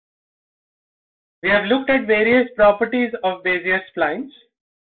We have looked at various properties of Bezier splines.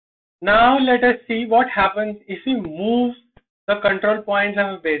 Now let us see what happens if we move the control points of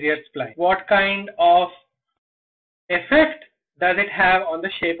a Bezier spline. What kind of effect does it have on the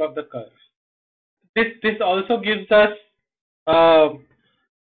shape of the curve? This also gives us a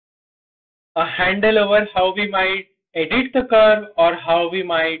handle over how we might edit the curve or how we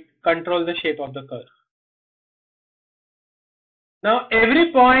might control the shape of the curve. Now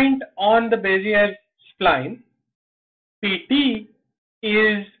every point on the Bezier spline, Pt,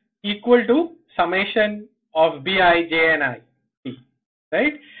 is equal to summation of Bi, J and I, T,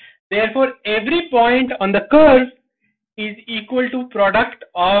 right? Therefore, every point on the curve is equal to product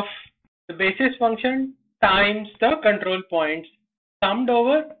of the basis function times the control points summed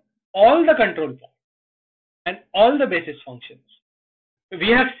over all the control points and all the basis functions. We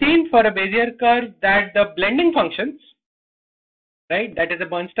have seen for a Bezier curve that the blending functions, right, that is the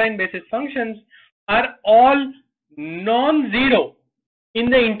Bernstein basis functions, are all non-zero in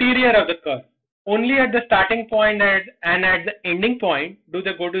the interior of the curve. Only at the starting point and at the ending point do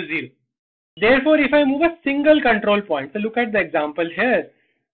they go to zero. Therefore, if I move a single control point, so look at the example here,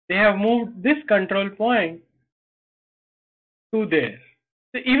 they have moved this control point to there.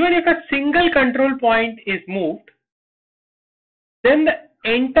 So even if a single control point is moved, then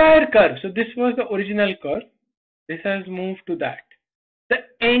the entire curve, so this was the original curve, this has moved to that. The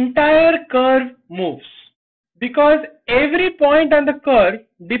entire curve moves because every point on the curve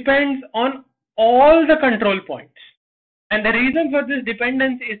depends on all the control points. And the reason for this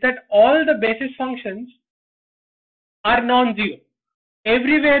dependence is that all the basis functions are non-zero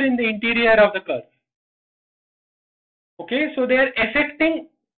everywhere in the interior of the curve. Okay, so they are affecting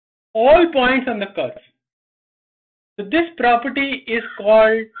all points on the curve. So this property is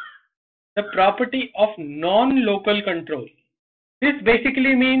called the property of non-local control. This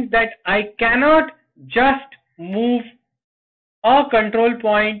basically means that I cannot just move a control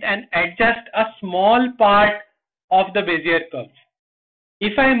point and adjust a small part of the Bezier curve.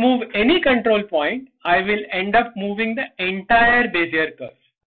 If I move any control point, I will end up moving the entire Bezier curve.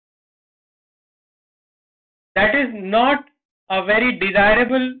 That is not a very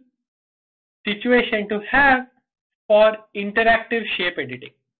desirable situation to have for interactive shape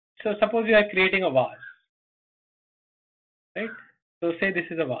editing. So suppose you are creating a vase, right? So say this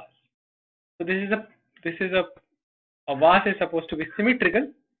is a vase. So a vase is supposed to be symmetrical.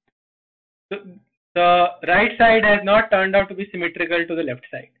 So the right side has not turned out to be symmetrical to the left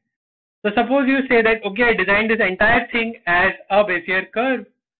side. So suppose you say that, okay, I designed this entire thing as a Bezier curve,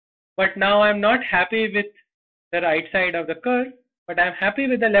 but now I'm not happy with the right side of the curve, but I'm happy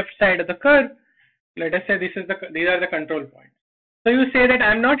with the left side of the curve. Let us say these are the control points. So you say that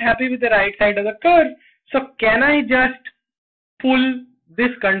I'm not happy with the right side of the curve. So can I just pull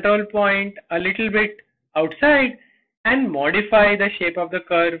this control point a little bit outside and modify the shape of the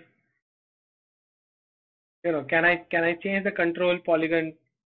curve? You know, can I change the control polygon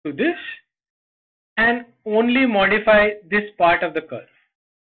to this and only modify this part of the curve,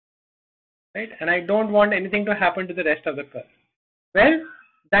 right? And I don't want anything to happen to the rest of the curve. Well,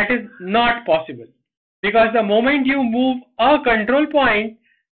 that is not possible because the moment you move a control point,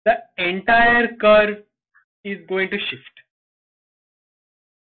 the entire curve is going to shift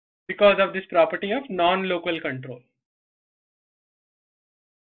because of this property of non-local control.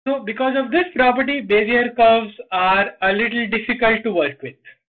 So because of this property, Bezier curves are a little difficult to work with.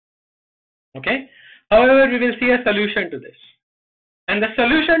 Okay. However, we will see a solution to this. And the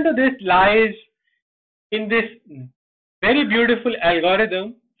solution to this lies in this very beautiful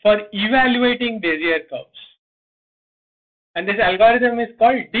algorithm for evaluating Bezier curves. And this algorithm is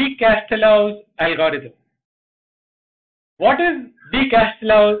called de Castelau's algorithm. What is de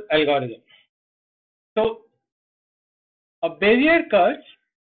Castelau's algorithm? So a Bezier curve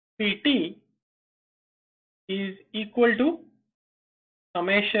Pt is equal to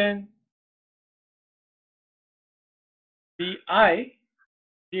summation Bi,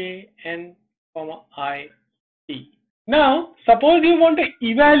 J, N, I, T. Now, suppose you want to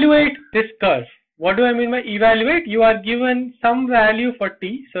evaluate this curve. What do I mean by evaluate? You are given some value for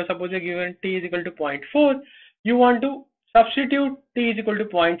t. So suppose you're given t is equal to 0.4. You want to substitute t is equal to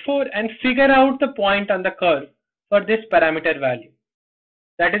 0.4 and figure out the point on the curve for this parameter value.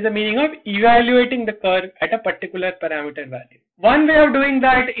 That is the meaning of evaluating the curve at a particular parameter value. One way of doing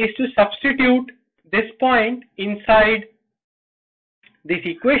that is to substitute this point inside this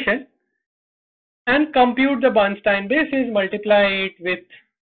equation and compute the Bernstein basis, multiply it with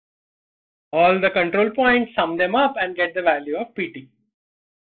all the control points, sum them up and get the value of Pt.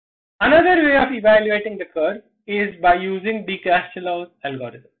 Another way of evaluating the curve is by using de Castelau's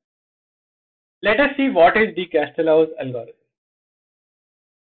algorithm. let us see what is de Castelnu's algorithm.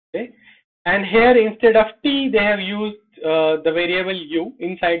 Okay, and here instead of t, they have used the variable u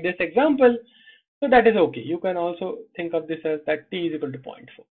inside this example, so that is okay. You can also think of this as that t is equal to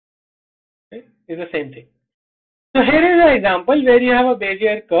 0.4. Okay, is the same thing. So here is an example where you have a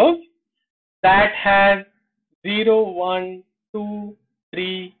Bezier curve that has 0, 1, 2,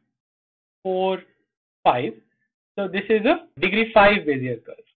 3, 4, 5. So this is a degree 5 Bezier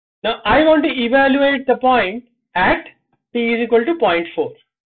curve. Now I want to evaluate the point at t is equal to 0.4.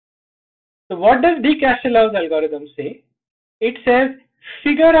 So what does de Castelnu's algorithm say? It says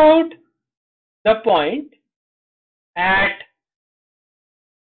figure out the point at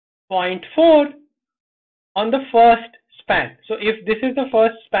 0.4 on the first span. So if this is the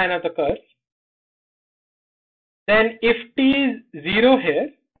first span of the curve, then if t is 0 here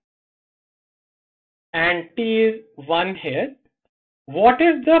and t is 1 here, what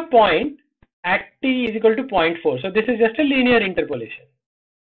is the point at t is equal to 0.4? So this is just a linear interpolation.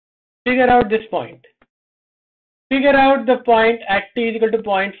 Figure out this point. Figure out the point at t is equal to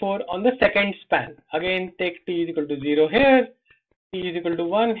 0.4 on the second span. Again, take t is equal to 0 here, t is equal to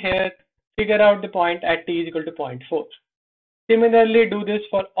 1 here. Figure out the point at t is equal to 0.4. Similarly, do this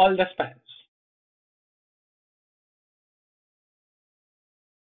for all the spans.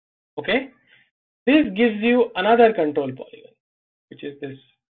 Okay, this gives you another control polygon, which is this.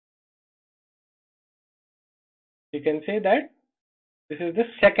 You can say that this is the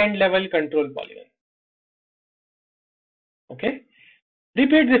second level control polygon. Okay,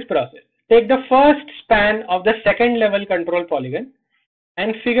 repeat this process. Take the first span of the second level control polygon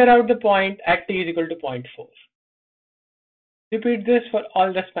and figure out the point at t is equal to 0.4. Repeat this for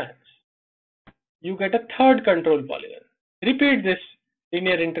all the spans. You get a third control polygon. Repeat this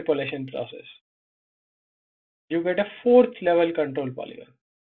linear interpolation process. You get a fourth level control polygon.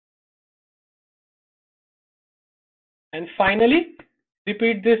 And finally,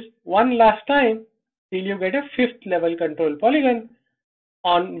 repeat this one last time till you get a fifth level control polygon,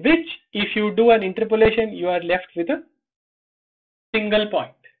 on which if you do an interpolation, you are left with a single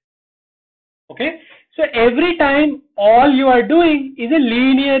point. Okay, so every time all you are doing is a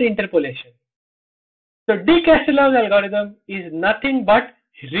linear interpolation. So de Castelnu's algorithm is nothing but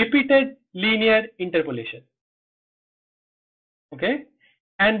repeated linear interpolation. Okay,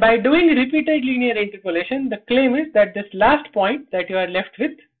 and by doing repeated linear interpolation, the claim is that this last point that you are left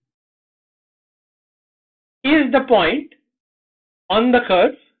with is the point on the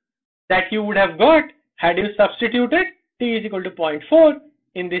curve that you would have got had you substituted t is equal to 0.4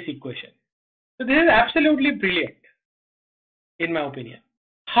 in this equation. So this is absolutely brilliant in my opinion.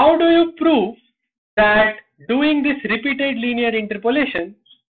 How do you prove that doing this repeated linear interpolation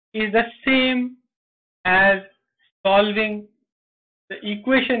is the same as solving the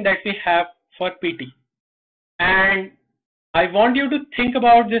equation that we have for PT? And I want you to think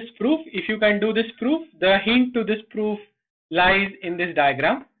about this proof. If you can do this proof, the hint to this proof lies in this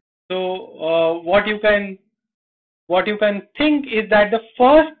diagram. So what you can think is that the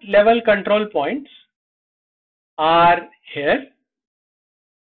first level control points are here.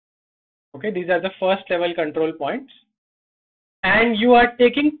 Okay, these are the first level control points, and you are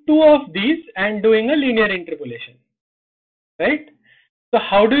taking two of these and doing a linear interpolation, right? So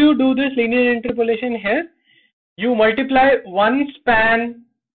how do you do this linear interpolation here? You multiply one span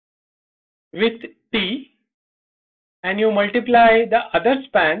with t and you multiply the other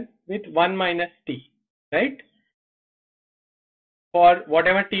span with 1 minus t, right? For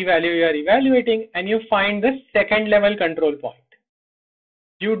whatever t value you are evaluating, and you find the second level control point.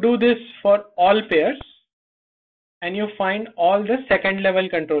 You do this for all pairs and you find all the second level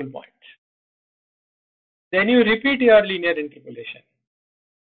control points. Then you repeat your linear interpolation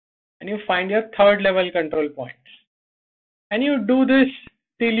and you find your third level control points, and you do this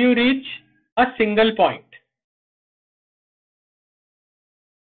till you reach a single point.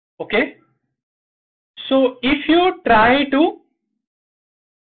 Okay, so if you try to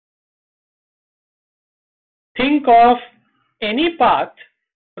think of any path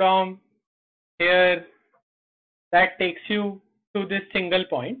from here that takes you to this single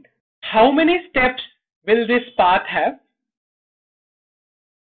point, how many steps will this path have?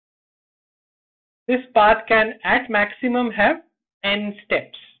 This path can at maximum have n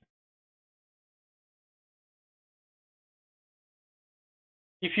steps.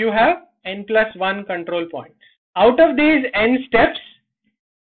 If you have n plus 1 control points, out of these n steps,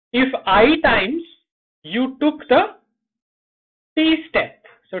 if I times you took the t step,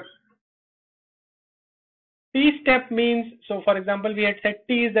 so t step means, so for example we had said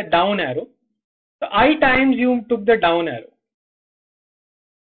t is the down arrow, so I times you took the down arrow.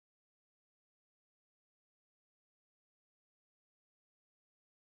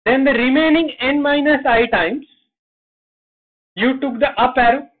 Then the remaining n minus I times, you took the up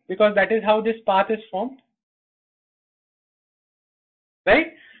arrow because that is how this path is formed, right?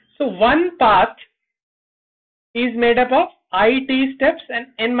 So one path is made up of it steps and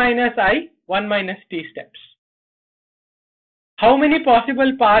n minus I 1 minus t steps. How many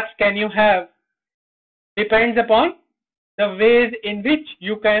possible paths can you have depends upon the ways in which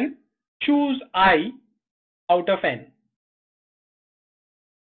you can choose I out of n.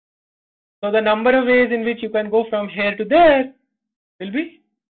 So the number of ways in which you can go from here to there will be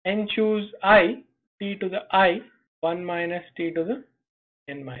n choose I, t to the I, 1 minus t to the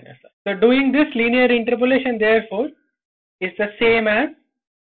n minus I. So doing this linear interpolation therefore is the same as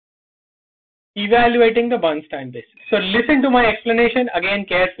evaluating the Bernstein basis. So listen to my explanation again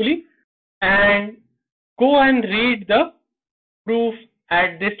carefully and go and read the proof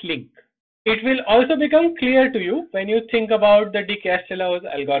at this link. It will also become clear to you when you think about the de Castelnuo's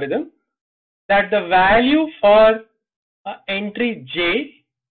algorithm that the value for entry j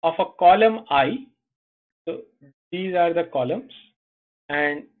of a column I, so these are the columns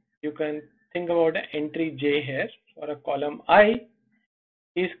and you can think about the entry j here for a column I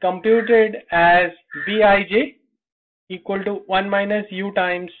is computed as bij equal to 1 minus u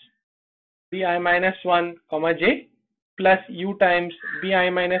times bi minus 1 comma j plus u times bi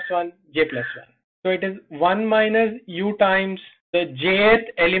minus 1 j plus 1. So it is 1 minus u times the jth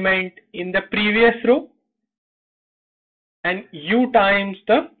element in the previous row and u times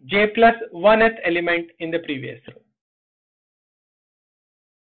the j plus 1th element in the previous row,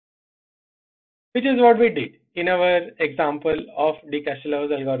 which is what we did in our example of de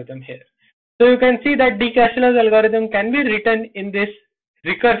Castelnuo's algorithm here. So you can see that de Castelnuo's algorithm can be written in this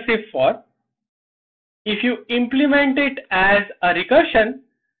recursive form. If you implement it as a recursion,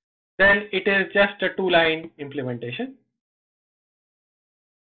 then it is just a 2-line implementation.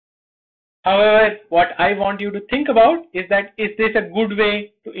 However, what I want you to think about is that is this a good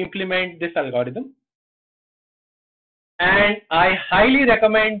way to implement this algorithm? And I highly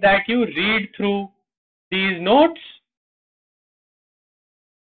recommend that you read through these notes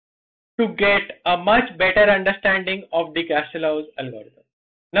to get a much better understanding of de Castelnuo's algorithm.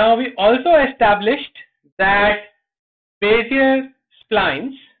 Now we also established that Bezier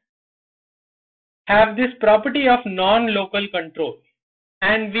splines have this property of non-local control,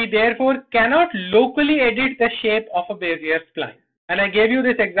 and we therefore cannot locally edit the shape of a Bezier spline. And I gave you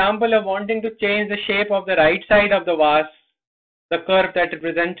this example of wanting to change the shape of the right side of the vase, the curve that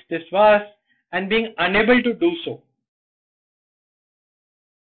represents this vase, and being unable to do so.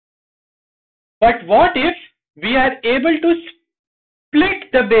 But what if we are able to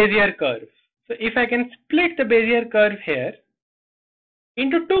split the Bezier curve? So if I can split the Bezier curve here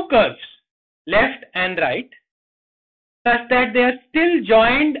into two curves, left and right, such that they are still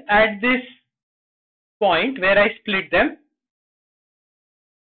joined at this point where I split them.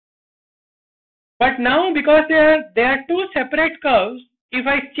 But now because they are two separate curves, if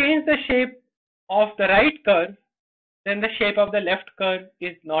I change the shape of the right curve, then the shape of the left curve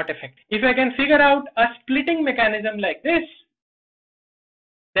is not affected. If I can figure out a splitting mechanism like this,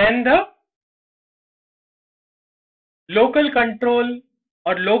 then the local control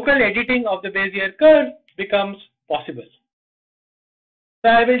or local editing of the Bezier curve becomes possible.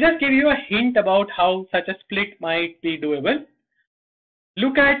 So I will just give you a hint about how such a split might be doable.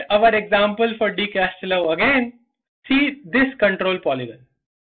 Look at our example for de Castelnau again. See this control polygon.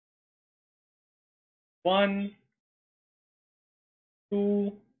 1,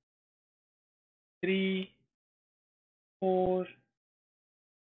 2, 3, 4,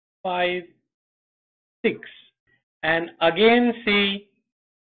 5, 6, and again see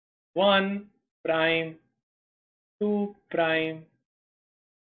 1 prime, 2 prime,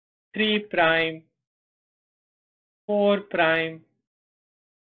 3 prime, 4 prime,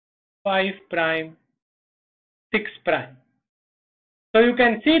 5 prime, 6 prime. So you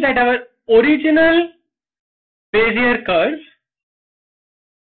can see that our original Bezier curve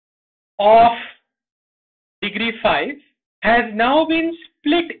of degree 5 has now been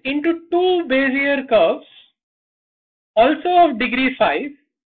split into two Bezier curves also of degree 5.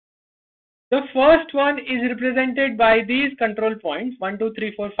 The first one is represented by these control points 1, 2,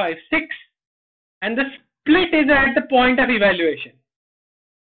 3, 4, 5, 6, and the split is at the point of evaluation.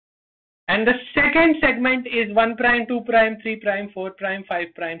 And the second segment is 1 prime, 2 prime, 3 prime, 4 prime, 5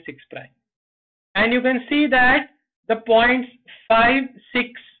 prime, 6 prime. And you can see that the points 5, 6,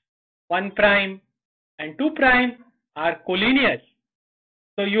 1 prime and 2 prime are collinear.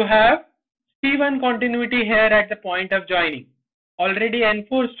 So you have C1 continuity here at the point of joining, already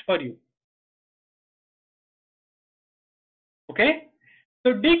enforced for you. Okay.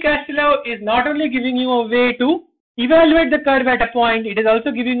 So de Castillo is not only giving you a way to evaluate the curve at a point, it is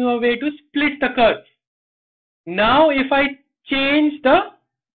also giving you a way to split the curve. Now if I change the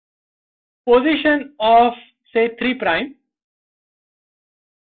position of say 3 prime,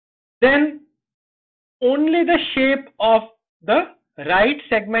 then only the shape of the right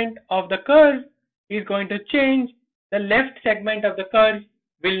segment of the curve is going to change. The left segment of the curve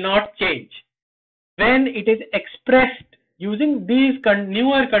will not change when it is expressed using these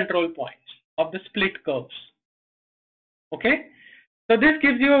newer control points of the split curves. Okay, so this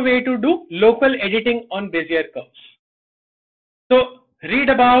gives you a way to do local editing on Bezier curves. So read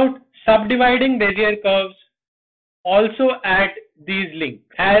about subdividing Bezier curves also at these links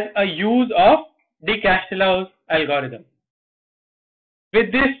as a use of de Castillo's algorithm.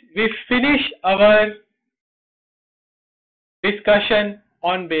 With this, we finish our discussion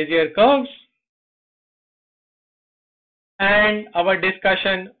on Bezier curves and our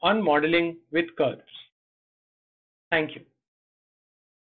discussion on modeling with curves. Thank you.